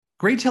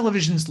Gray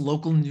Television's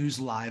Local News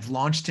Live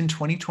launched in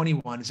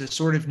 2021 as a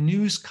sort of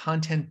news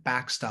content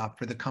backstop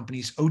for the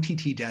company's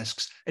OTT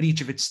desks at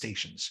each of its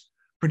stations.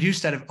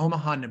 Produced out of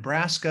Omaha,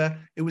 Nebraska,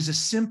 it was a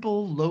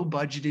simple,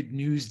 low-budgeted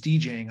news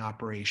DJing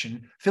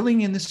operation, filling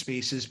in the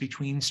spaces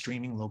between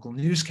streaming local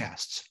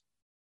newscasts.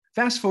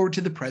 Fast forward to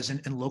the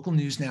present, and Local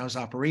News Now's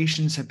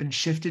operations have been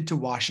shifted to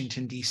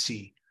Washington,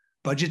 D.C.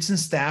 Budgets and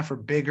staff are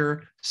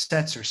bigger,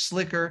 sets are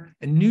slicker,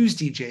 and news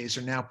DJs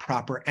are now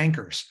proper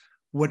anchors.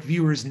 What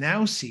viewers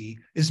now see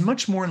is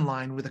much more in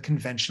line with a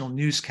conventional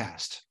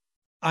newscast.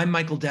 I'm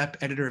Michael Depp,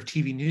 editor of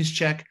TV News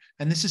Check,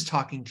 and this is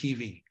Talking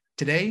TV.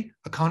 Today,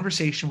 a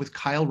conversation with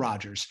Kyle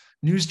Rogers,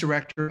 news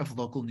director of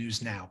Local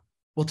News Now.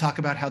 We'll talk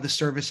about how the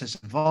service has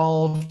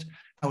evolved,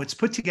 how it's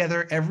put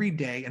together every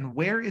day, and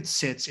where it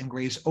sits in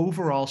Gray's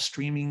overall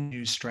streaming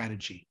news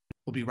strategy.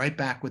 We'll be right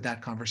back with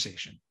that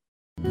conversation.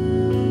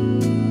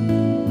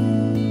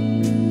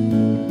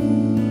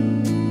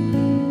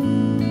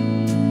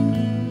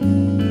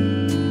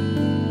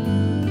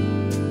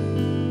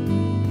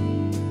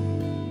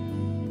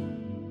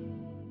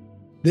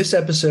 This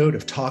episode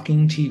of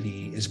Talking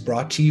TV is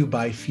brought to you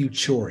by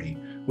Futuri,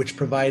 which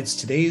provides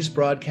today's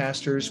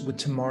broadcasters with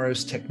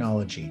tomorrow's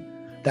technology.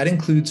 That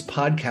includes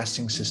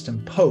podcasting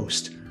system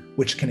Post,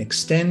 which can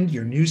extend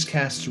your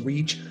newscast's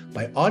reach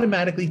by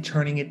automatically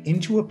turning it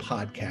into a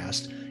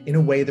podcast in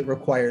a way that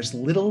requires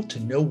little to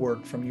no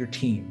work from your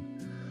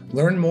team.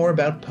 Learn more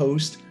about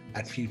Post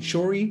at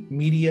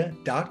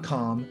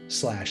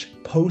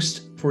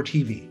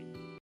futurimedia.com/post4TV.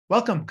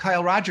 Welcome,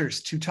 Kyle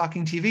Rogers, to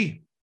Talking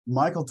TV.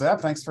 Michael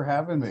Depp, thanks for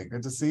having me.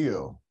 Good to see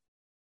you.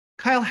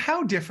 Kyle,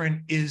 how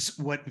different is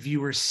what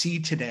viewers see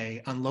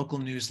today on Local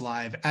News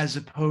Live as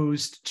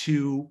opposed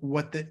to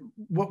what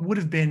would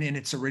have been in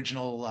its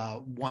original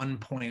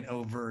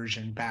 1.0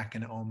 version back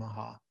in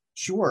Omaha?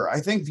 Sure. I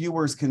think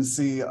viewers can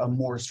see a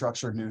more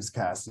structured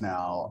newscast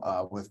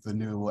now with the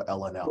new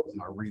LNL and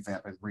our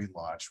revamp and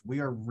relaunch. We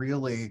are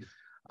really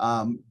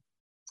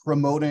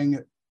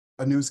promoting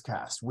a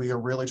newscast. We are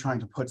really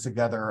trying to put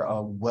together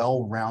a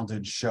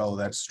well-rounded show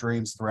that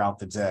streams throughout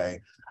the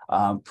day.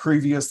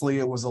 Previously,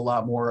 it was a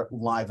lot more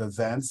live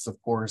events. Of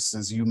course,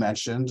 as you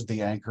mentioned,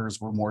 the anchors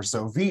were more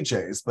so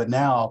VJs, but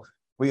now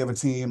we have a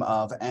team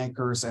of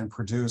anchors and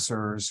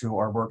producers who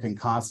are working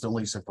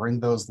constantly to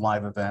bring those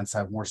live events,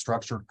 have more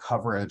structured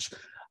coverage,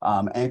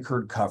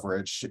 anchored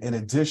coverage, in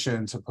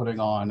addition to putting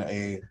on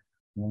a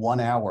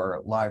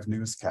 1-hour live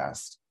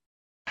newscast.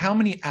 How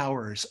many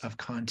hours of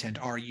content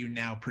are you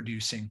now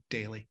producing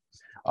daily?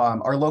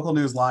 Our Local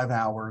News Live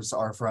hours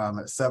are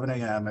from 7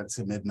 a.m.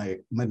 to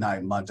midnight,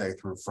 Monday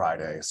through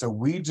Friday. So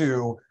we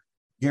do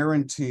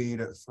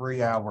guaranteed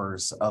 3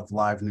 hours of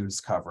live news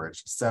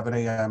coverage, 7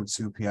 a.m.,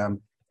 2 p.m.,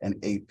 and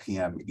 8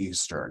 p.m.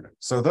 Eastern.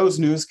 So those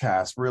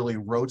newscasts really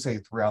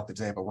rotate throughout the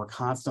day, but we're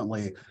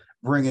constantly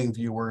bringing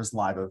viewers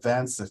live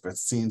events. If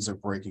it's scenes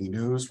of breaking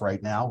news,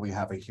 right now we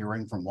have a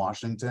hearing from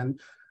Washington.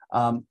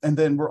 And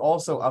then we're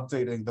also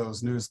updating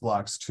those news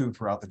blocks too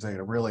throughout the day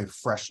to really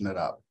freshen it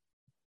up.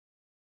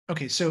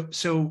 Okay, so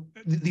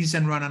these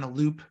then run on a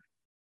loop,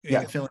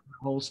 yeah, filling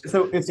holes.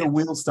 So it's a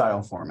wheel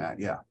style format,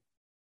 yeah.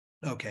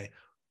 Okay,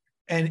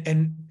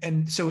 and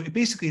so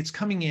basically it's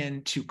coming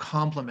in to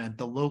complement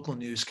the local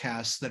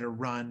newscasts that are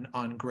run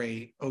on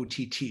Gray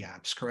OTT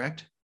apps,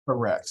 correct?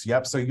 Correct.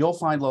 Yep. So you'll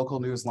find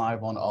Local News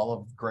Live on all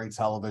of Gray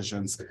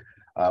Television's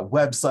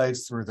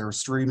websites, through their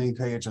streaming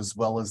page, as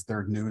well as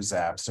their news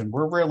apps. And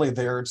we're really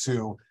there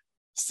to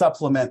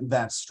supplement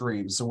that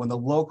stream. So when the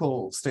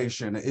local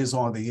station is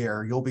on the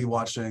air, you'll be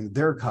watching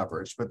their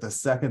coverage. But the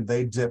second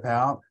they dip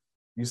out,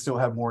 you still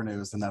have more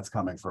news, and that's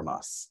coming from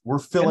us. We're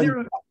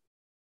filling.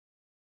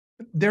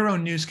 Their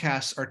own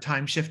newscasts are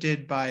time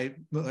shifted by,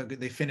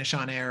 they finish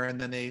on air and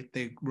then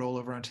they roll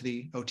over onto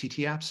the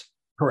OTT apps?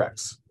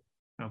 Correct.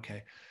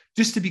 Okay.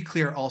 Just to be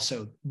clear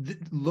also,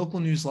 Local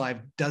News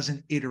Live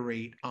doesn't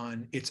iterate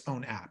on its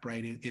own app,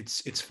 right?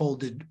 It's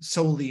folded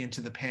solely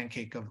into the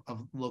pancake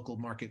of local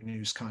market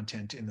news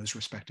content in those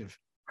respective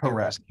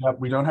Correct. Yep.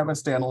 We don't have a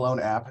standalone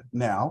app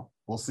now.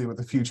 We'll see what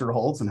the future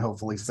holds, and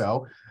hopefully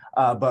so.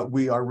 But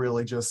we are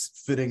really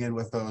just fitting in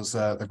with those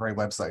the Gray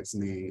websites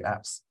and the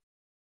apps.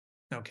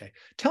 Okay.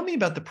 Tell me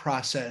about the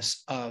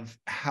process of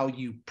how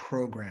you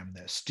program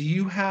this.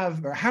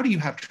 How do you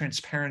have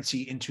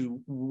transparency into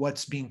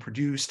what's being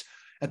produced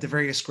at the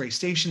various Gray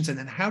stations, and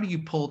then how do you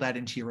pull that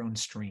into your own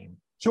stream?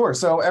 Sure.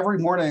 So every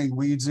morning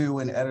we do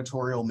an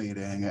editorial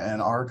meeting,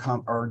 and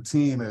our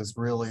team is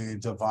really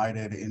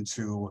divided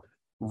into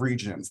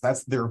regions.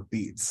 That's their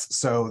beats.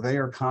 So they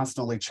are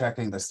constantly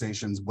checking the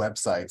station's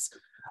websites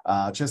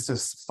just to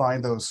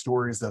find those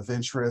stories of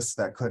interest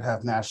that could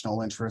have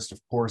national interest. Of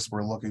course,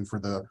 we're looking for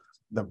the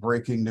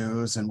breaking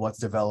news and what's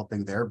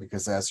developing there,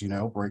 because as you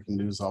know, breaking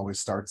news always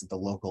starts at the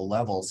local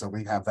level. So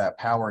we have that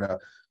power to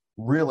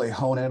really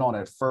hone in on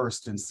it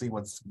first and see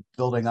what's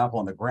building up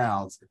on the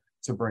grounds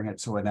to bring it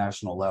to a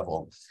national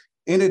level.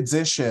 In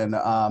addition,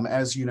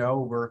 as you know,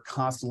 we're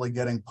constantly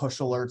getting push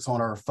alerts on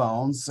our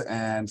phones,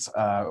 and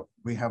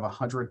we have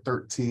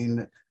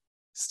 113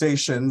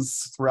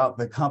 stations throughout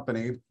the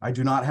company. I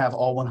do not have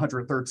all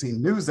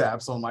 113 news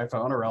apps on my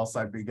phone, or else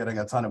I'd be getting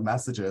a ton of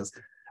messages.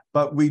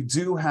 But we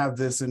do have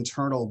this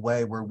internal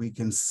way where we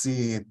can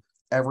see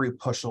every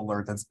push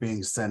alert that's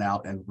being sent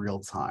out in real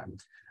time.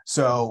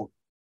 So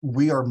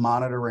we are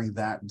monitoring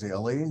that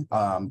daily.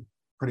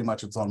 Pretty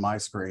much it's on my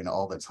screen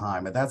all the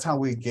time. And that's how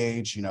we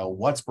gauge,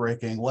 what's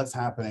breaking, what's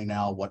happening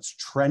now, what's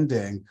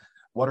trending,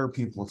 what are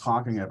people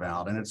talking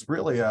about. And it's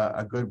really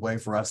a good way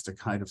for us to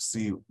kind of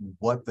see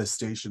what the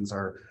stations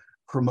are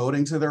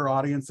promoting to their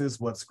audiences,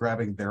 what's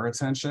grabbing their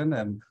attention.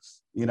 And,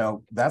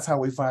 that's how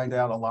we find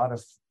out a lot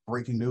of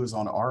breaking news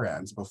on our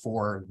ends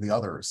before the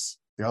other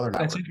networks.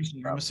 That's interesting.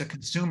 You're almost a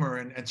consumer,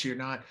 and so you're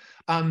not.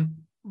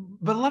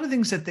 But a lot of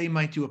things that they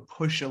might do a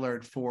push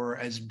alert for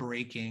as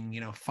breaking,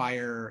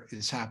 fire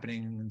is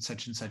happening in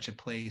such and such a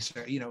place,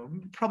 or,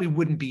 probably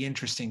wouldn't be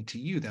interesting to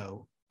you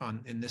though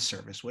in this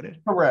service, would it?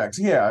 Correct.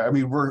 Yeah. I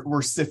mean,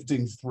 we're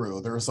sifting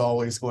through. There's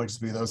always going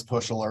to be those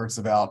push alerts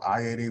about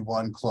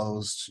I-81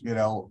 closed,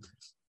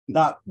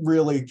 not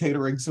really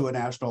catering to a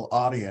national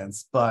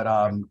audience, but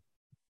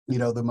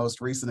the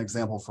most recent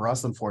example for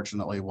us,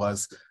 unfortunately,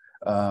 was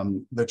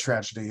the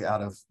tragedy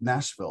out of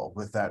Nashville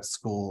with that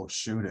school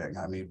shooting.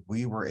 I mean,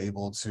 we were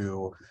able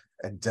to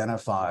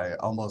identify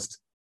almost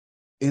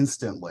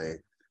instantly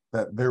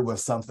that there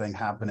was something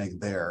happening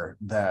there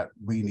that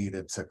we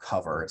needed to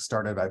cover. It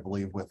started, I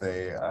believe, with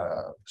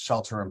a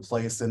shelter in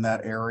place in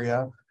that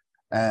area.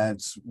 And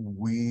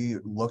we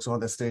looked on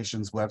the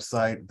station's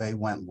website. They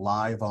went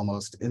live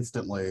almost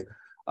instantly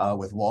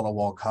with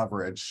wall-to-wall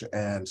coverage.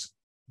 And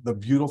the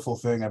beautiful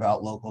thing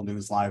about Local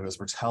News Live is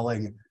we're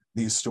telling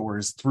these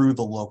stories through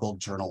the local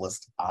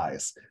journalist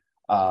eyes.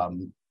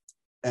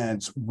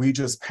 And we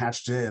just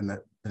patched in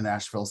the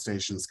Nashville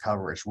station's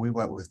coverage. We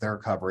went with their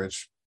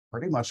coverage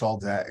pretty much all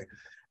day.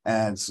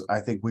 And I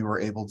think we were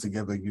able to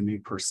give a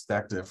unique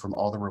perspective from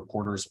all the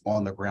reporters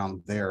on the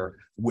ground there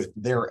with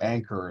their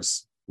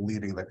anchors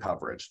leading the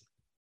coverage.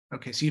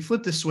 Okay, so you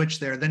flip the switch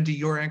there. Then do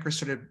your anchors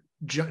sort of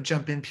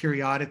jump in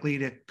periodically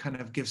to kind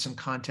of give some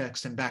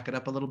context and back it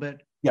up a little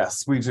bit?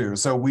 Yes, we do.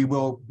 So we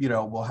will,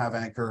 we'll have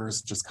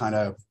anchors just kind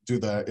of do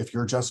if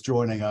you're just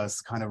joining us,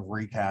 kind of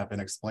recap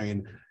and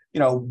explain,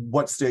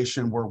 what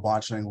station we're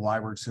watching, why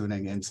we're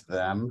tuning into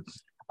them.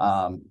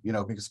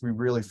 Because we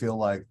really feel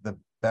like the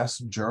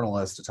best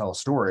journalists to tell a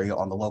story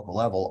on the local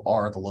level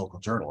are the local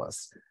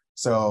journalists.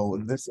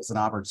 So this is an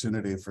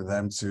opportunity for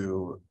them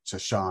to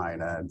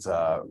shine and,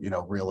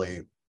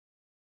 really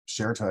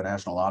share to a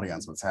national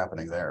audience what's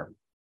happening there.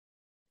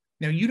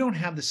 Now, you don't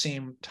have the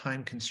same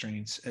time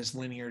constraints as a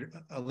linear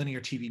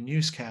TV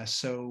newscast.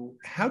 So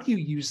how do you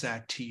use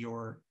that to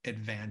your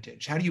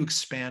advantage? How do you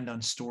expand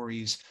on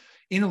stories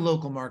in a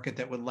local market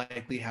that would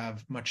likely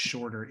have much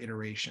shorter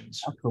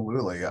iterations?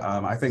 Absolutely.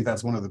 I think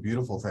that's one of the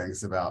beautiful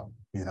things about,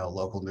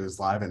 Local News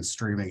Live and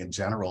streaming in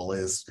general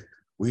is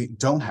we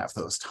don't have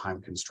those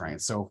time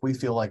constraints. So if we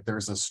feel like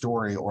there's a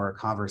story or a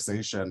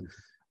conversation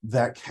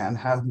that can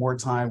have more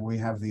time, we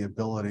have the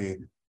ability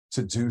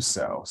to do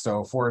so.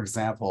 So for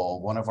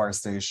example, one of our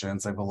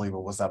stations, I believe it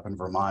was up in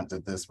Vermont,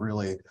 did this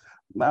really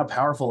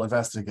powerful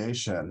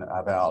investigation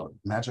about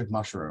magic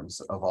mushrooms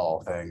of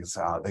all things.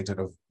 They did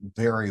a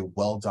very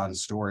well done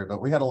story,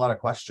 but we had a lot of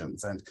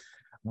questions and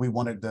we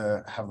wanted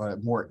to have a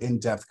more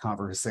in-depth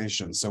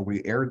conversation. So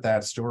we aired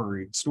that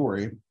story,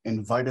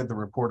 invited the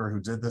reporter who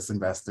did this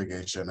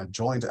investigation and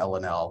joined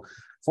LNL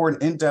for an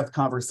in-depth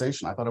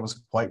conversation. I thought it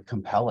was quite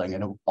compelling,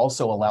 and it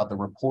also allowed the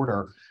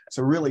reporter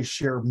to really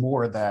share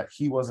more that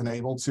he wasn't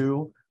able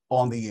to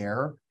on the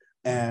air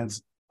and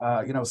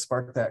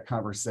spark that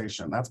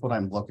conversation. That's what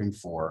I'm looking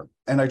for.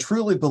 And I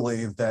truly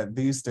believe that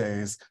these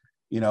days,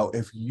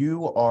 if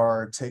you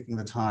are taking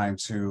the time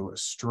to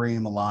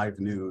stream live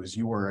news,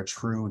 you are a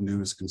true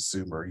news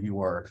consumer. You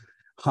are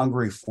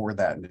hungry for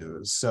that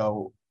news.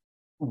 So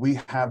we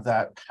have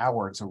that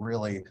power to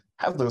really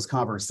have those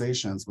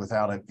conversations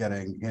without it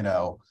getting,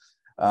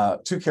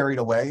 too carried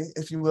away,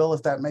 if you will,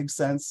 if that makes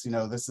sense.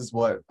 This is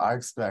what I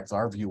expect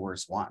our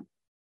viewers want.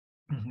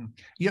 Mm-hmm.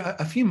 Yeah,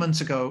 a few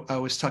months ago, I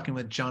was talking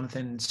with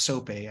Jonathan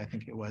Sope, I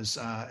think it was,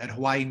 at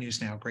Hawaii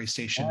News Now, great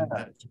station.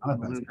 Yeah,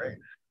 Jonathan's great.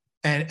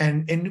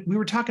 And we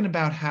were talking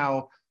about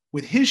how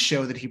with his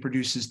show that he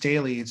produces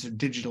daily, it's a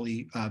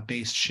digitally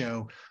based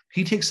show.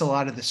 He takes a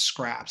lot of the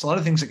scraps, a lot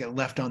of things that get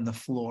left on the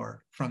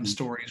floor from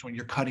stories when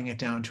you're cutting it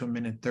down to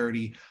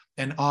 1:30.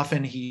 And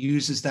often he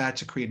uses that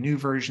to create new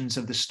versions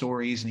of the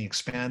stories, and he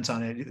expands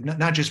on it,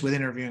 not just with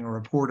interviewing a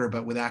reporter,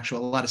 but with a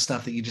lot of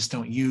stuff that you just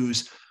don't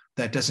use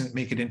that doesn't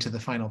make it into the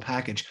final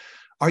package.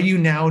 Are you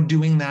now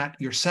doing that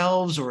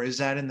yourselves, or is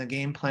that in the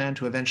game plan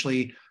to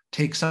eventually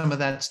take some of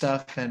that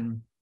stuff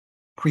and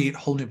create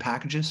whole new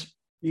packages?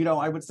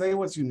 I would say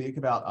what's unique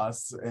about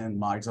us in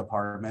my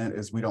department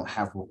is we don't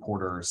have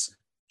reporters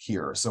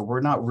here. So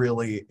we're not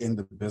really in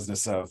the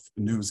business of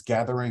news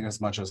gathering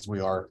as much as we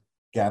are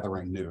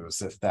gathering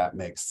news, if that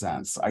makes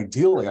sense.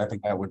 Ideally, I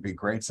think that would be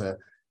great to,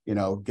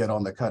 get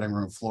on the cutting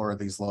room floor of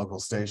these local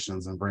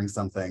stations and bring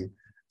something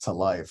to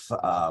life.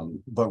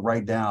 But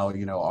right now,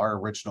 our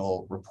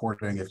original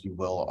reporting, if you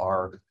will,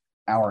 our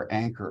our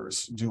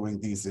anchors doing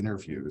these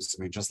interviews.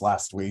 I mean, just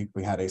last week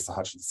we had Asa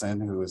Hutchinson,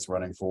 who is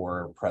running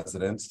for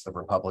president, the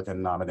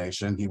Republican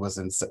nomination. He was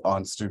in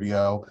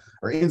studio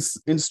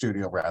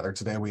rather.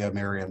 Today we have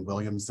Marianne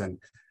Williamson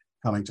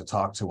coming to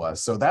talk to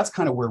us. So that's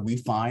kind of where we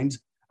find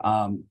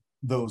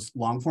those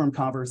long form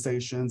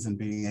conversations and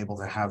being able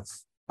to have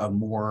a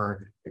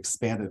more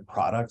expanded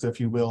product, if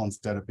you will,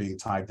 instead of being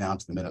tied down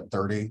to the minute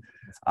 30.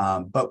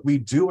 But we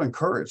do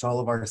encourage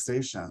all of our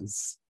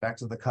stations, back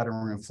to the cutting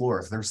room floor,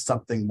 if there's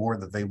something more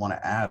that they want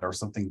to add or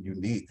something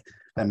unique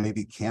that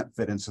maybe can't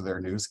fit into their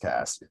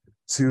newscast,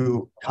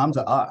 to come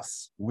to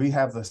us. We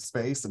have the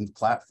space and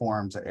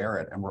platform to air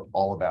it, and we're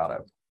all about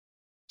it.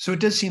 So it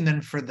does seem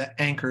then for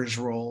the anchor's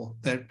role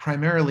that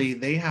primarily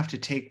they have to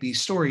take these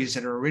stories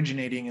that are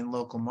originating in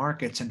local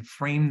markets and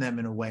frame them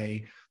in a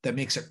way that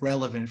makes it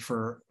relevant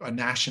for a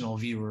national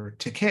viewer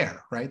to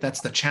care, right? That's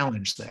the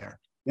challenge there.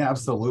 Yeah,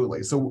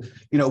 absolutely. So,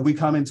 we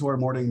come into our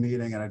morning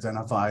meeting and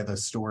identify the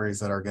stories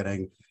that are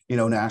getting,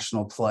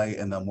 national play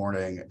in the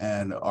morning.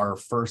 And our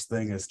first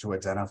thing is to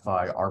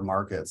identify our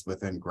markets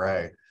within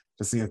Gray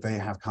to see if they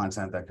have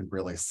content that could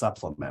really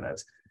supplement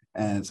it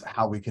and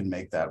how we can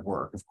make that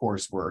work. Of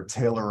course, we're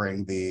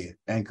tailoring the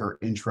anchor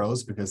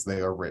intros because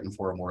they are written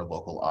for a more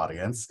local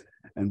audience,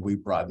 and we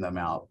broaden them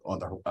out on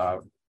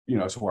the,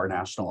 to our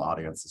national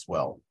audience as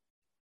well.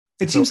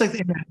 It seems like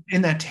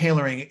in that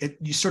tailoring,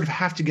 you sort of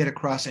have to get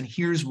across, and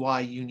here's why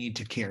you need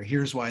to care.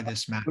 Here's why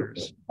this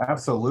matters.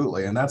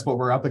 Absolutely. And that's what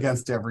we're up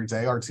against every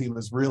day. Our team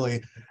is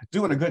really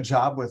doing a good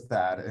job with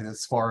that. And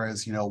as far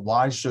as,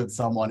 why should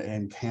someone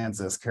in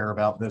Kansas care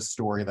about this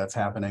story that's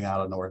happening out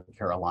of North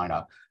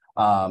Carolina?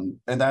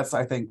 And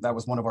I think that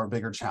was one of our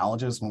bigger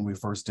challenges when we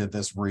first did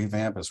this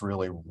revamp, is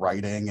really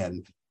writing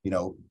and,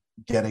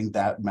 getting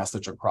that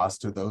message across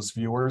to those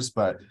viewers.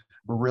 But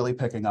we're really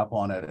picking up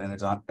on it and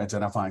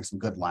identifying some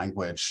good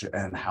language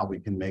and how we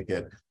can make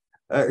it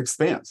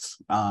expand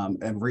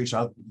and reach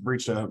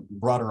a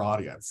broader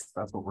audience.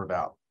 That's what we're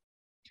about.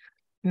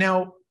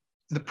 Now,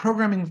 the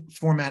programming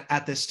format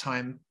at this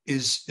time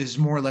is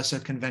more or less a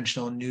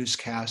conventional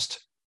newscast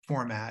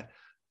format.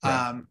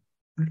 Yeah.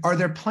 Are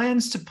there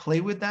plans to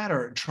play with that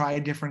or try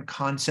different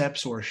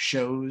concepts or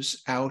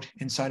shows out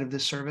inside of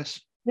this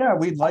service? Yeah,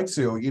 we'd like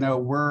to.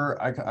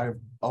 I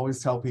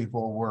always tell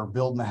people we're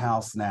building the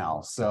house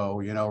now. So,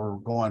 we're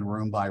going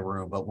room by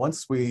room. But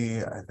once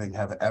we, I think,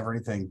 have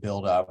everything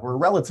built up, we're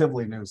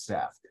relatively new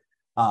staff.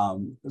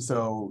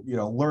 So,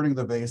 learning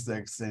the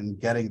basics and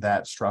getting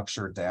that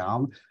structure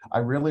down, I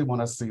really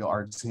want to see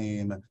our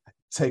team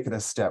take it a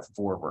step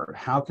forward.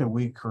 How can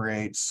we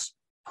create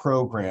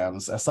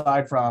programs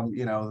aside from,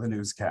 the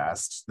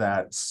newscast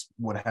that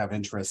would have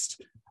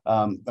interest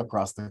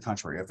across the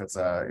country? If it's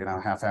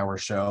a half-hour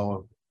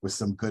show with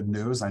some good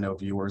news, I know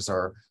viewers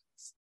are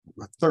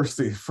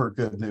thirsty for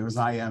good news.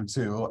 I am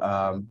too.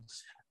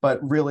 But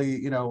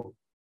really,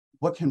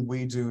 what can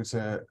we do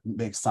to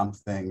make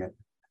something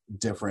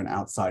different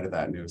outside of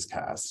that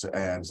newscast?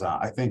 And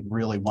I think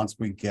really once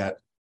we get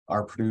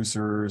our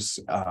producers,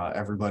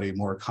 everybody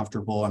more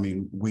comfortable. I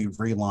mean, we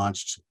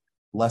relaunched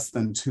less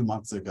than 2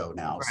 months ago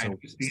now, right.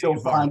 So still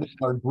finding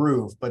our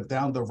groove. But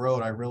down the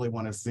road, I really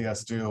want to see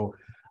us do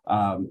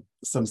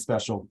some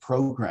special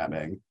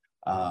programming.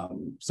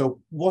 So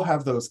we'll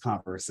have those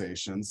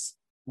conversations.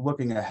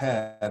 Looking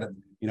ahead,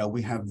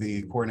 we have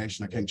the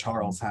coronation of King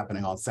Charles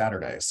happening on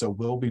Saturday. So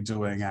we'll be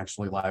doing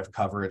actually live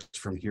coverage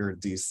from here at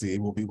DC.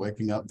 We'll be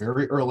waking up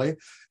very early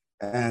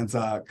and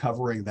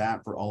covering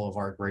that for all of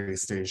our Gray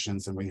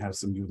stations. And we have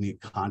some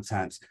unique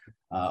content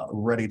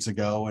ready to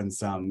go and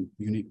some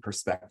unique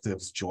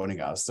perspectives joining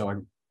us. So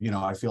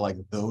I feel like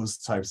those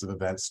types of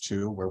events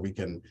too, where we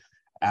can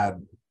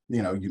add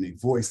unique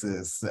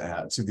voices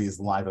to these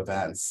live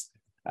events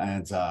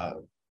and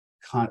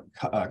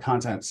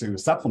content to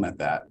supplement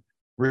that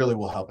really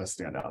will help us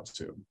stand out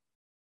too.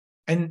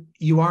 And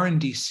you are in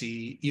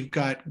DC. You've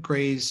got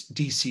Gray's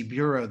DC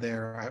bureau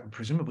there,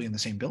 presumably in the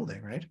same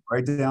building, right?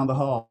 Right down the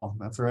hall.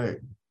 That's right.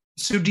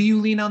 So do you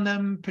lean on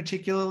them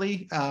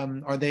particularly?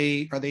 Are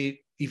they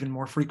even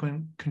more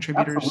frequent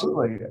contributors?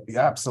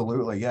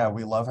 Absolutely. Yeah,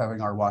 we love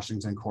having our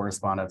Washington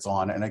correspondents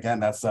on. And again,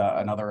 that's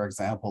another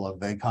example of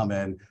they come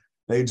in,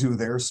 they do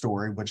their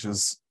story, which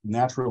is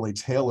naturally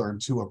tailored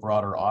to a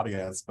broader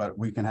audience, but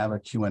we can have a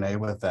Q&A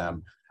with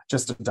them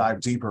just to dive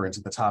deeper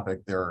into the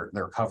topic they're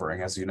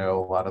covering. As you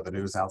know, a lot of the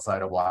news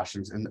outside of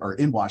Washington, or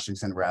in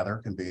Washington rather,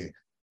 can be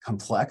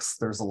complex.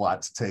 There's a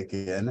lot to take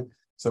in.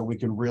 So we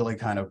can really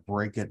kind of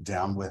break it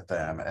down with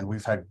them. And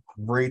we've had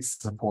great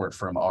support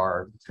from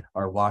our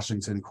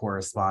Washington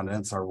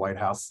correspondents. Our White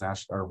House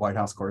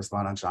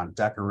correspondent, John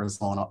Decker, is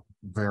on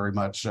very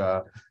much,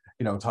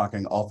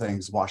 talking all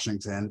things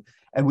Washington.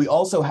 And we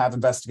also have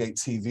Investigate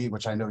TV,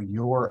 which I know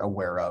you're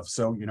aware of.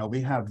 So,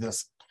 we have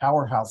this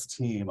powerhouse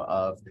team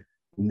of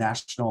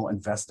national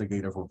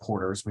investigative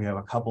reporters. We have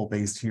a couple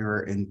based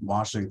here in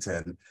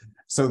Washington.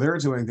 So they're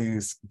doing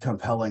these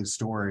compelling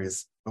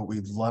stories, but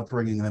we love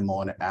bringing them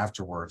on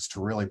afterwards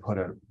to really put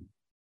a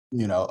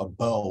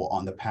bow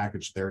on the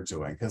package they're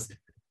doing. Because,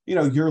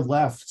 you're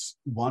left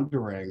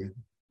wondering,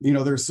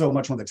 there's so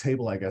much on the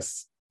table, I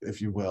guess,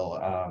 if you will,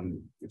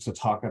 to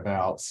talk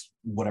about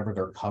whatever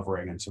they're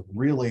covering and to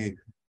really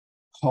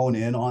hone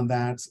in on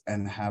that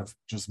and have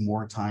just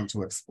more time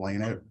to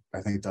explain it.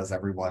 I think it does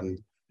everyone,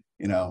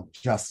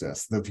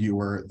 justice. The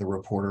viewer, the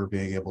reporter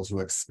being able to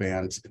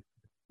expand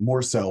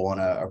more so on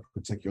a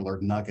particular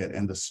nugget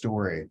in the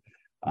story.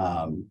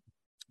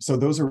 So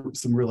those are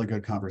some really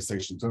good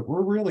conversations. But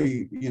we're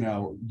really,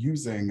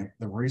 using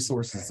the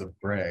resources of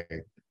Gray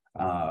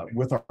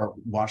with our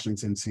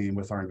Washington team,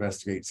 with our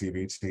Investigate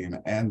TV team,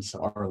 and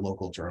our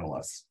local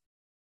journalists.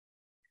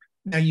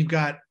 Now you've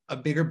got a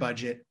bigger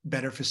budget,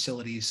 better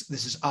facilities.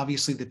 This is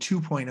obviously the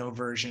 2.0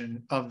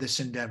 version of this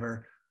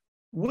endeavor.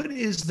 What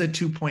is the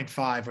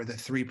 2.5 or the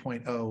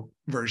 3.0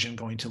 version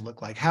going to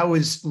look like? How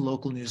is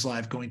Local News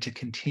Live going to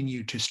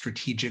continue to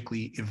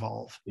strategically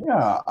evolve?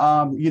 Yeah,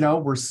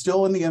 we're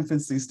still in the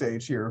infancy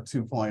stage here of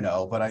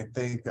 2.0, but I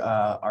think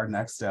our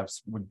next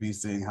steps would be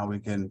seeing how we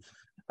can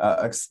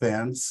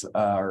expand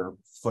our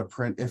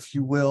footprint, if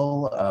you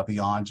will,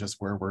 beyond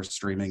just where we're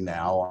streaming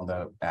now on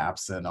the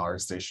apps and our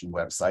station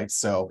website.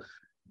 So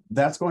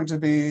that's going to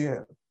be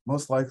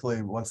most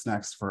likely what's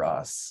next for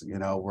us.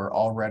 We're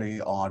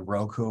already on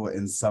Roku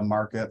in some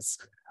markets.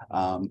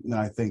 And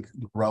I think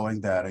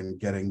growing that and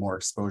getting more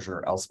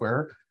exposure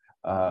elsewhere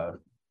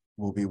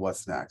will be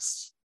what's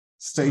next.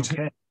 Stay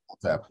tuned.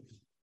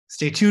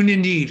 Stay tuned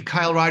indeed.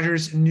 Kyle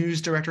Rogers,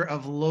 News Director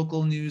of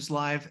Local News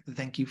Live.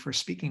 Thank you for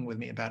speaking with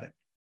me about it.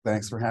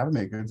 Thanks for having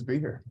me. Good to be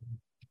here.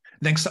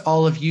 Thanks to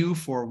all of you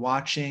for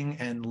watching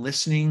and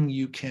listening.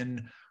 You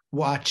can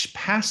watch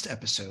past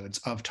episodes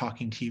of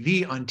Talking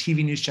TV on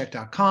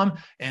tvnewscheck.com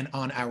and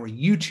on our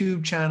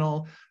YouTube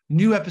channel.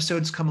 New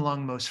episodes come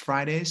along most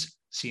Fridays.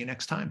 See you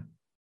next time.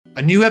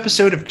 A new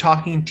episode of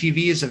Talking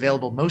TV is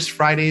available most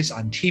Fridays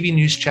on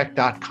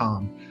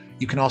tvnewscheck.com.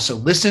 You can also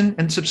listen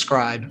and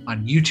subscribe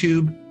on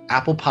YouTube,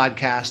 Apple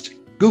Podcast,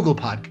 Google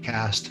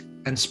Podcast,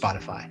 and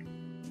Spotify.